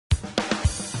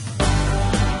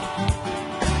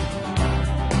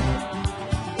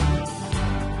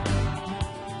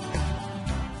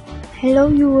Hello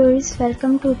viewers,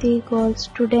 welcome to the goals.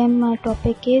 Today my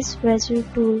topic is razor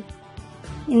tool.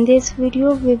 In this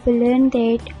video we will learn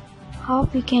that how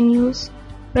we can use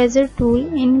razor tool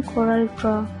in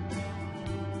CorelDraw.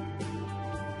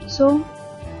 So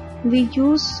we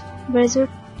use razor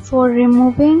for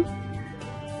removing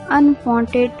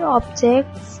unwanted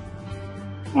objects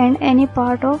and any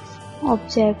part of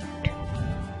object.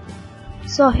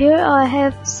 So here I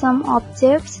have some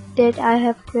objects that I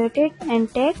have created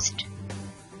and text.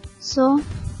 So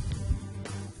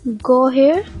go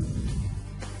here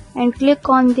and click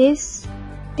on this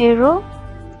arrow.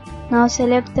 Now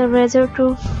select the razor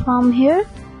tool from here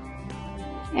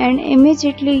and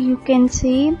immediately you can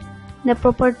see the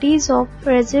properties of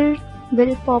razor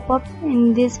will pop up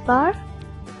in this bar.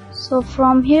 So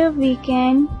from here we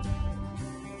can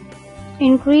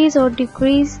increase or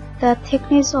decrease the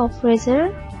thickness of razor.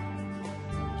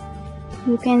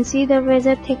 You can see the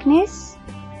razor thickness,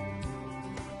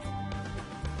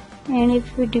 and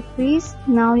if we decrease,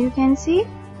 now you can see,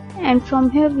 and from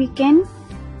here we can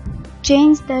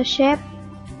change the shape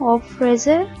of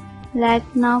razor.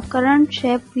 Like now current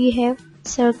shape we have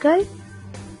circle.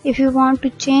 If you want to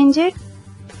change it,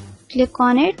 click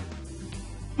on it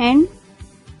and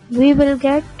we will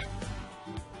get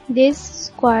this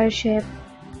square shape.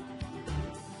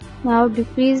 Now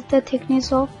decrease the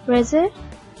thickness of razor.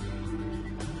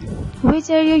 Which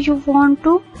area you want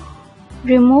to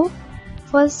remove,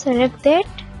 first select that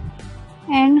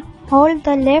and hold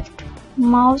the left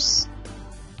mouse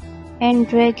and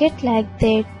drag it like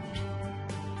that.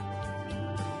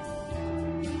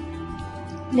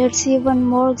 Let's see one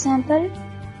more example.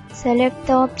 Select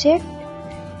the object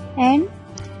and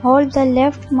hold the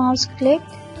left mouse click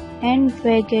and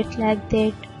drag it like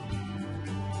that.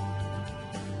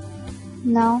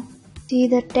 Now see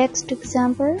the text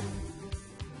example.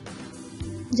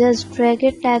 Just drag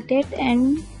it like that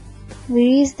and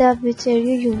release the which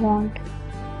area you want.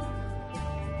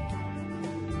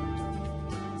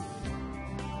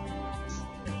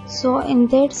 So in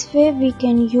that way we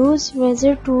can use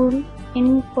razor tool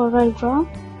in CorelDraw.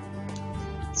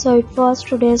 So it was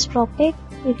today's topic.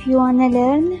 If you wanna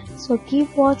learn, so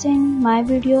keep watching my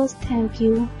videos. Thank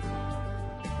you.